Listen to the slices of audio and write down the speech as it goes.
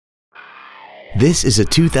This is a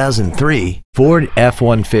 2003 Ford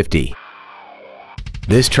F-150.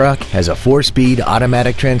 This truck has a 4-speed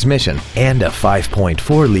automatic transmission and a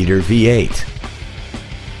 5.4-liter V8.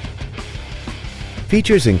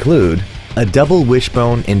 Features include a double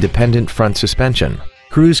wishbone independent front suspension,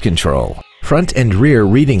 cruise control, front and rear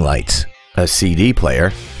reading lights, a CD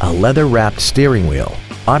player, a leather-wrapped steering wheel,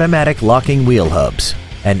 automatic locking wheel hubs,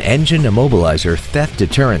 an engine immobilizer theft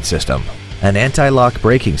deterrent system, an anti-lock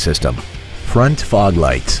braking system, front fog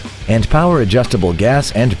lights, and power-adjustable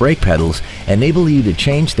gas and brake pedals enable you to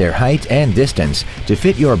change their height and distance to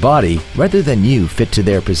fit your body rather than you fit to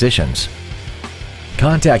their positions.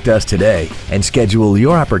 Contact us today and schedule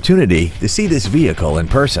your opportunity to see this vehicle in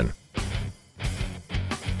person.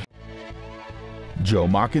 Joe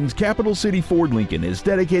Machens Capital City Ford Lincoln is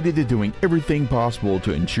dedicated to doing everything possible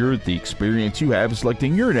to ensure that the experience you have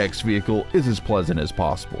selecting your next vehicle is as pleasant as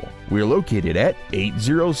possible. We are located at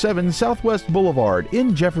 807 Southwest Boulevard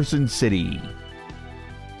in Jefferson City.